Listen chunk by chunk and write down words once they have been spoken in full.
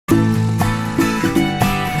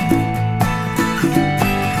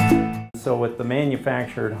so with the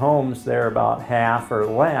manufactured homes, they're about half or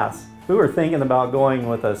less. We were thinking about going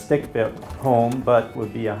with a stick-built home, but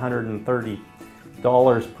would be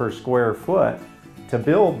 $130 per square foot to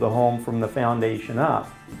build the home from the foundation up.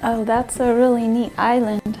 Oh, that's a really neat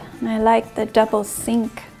island. And I like the double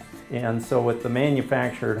sink. And so with the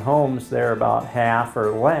manufactured homes, they're about half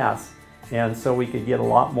or less. And so we could get a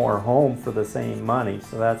lot more home for the same money.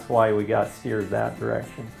 So that's why we got steered that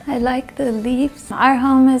direction. I like the leaves. Our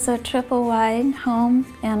home is a triple wide home,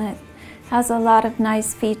 and it has a lot of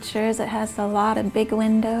nice features. It has a lot of big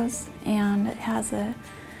windows, and it has a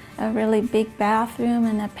really big bathroom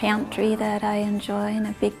and a pantry that I enjoy, and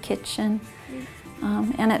a big kitchen.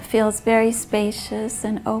 And it feels very spacious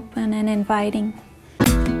and open and inviting.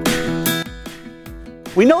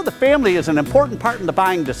 We know the family is an important part in the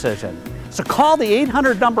buying decision. So call the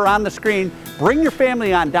 800 number on the screen, bring your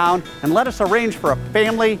family on down, and let us arrange for a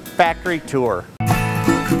family factory tour.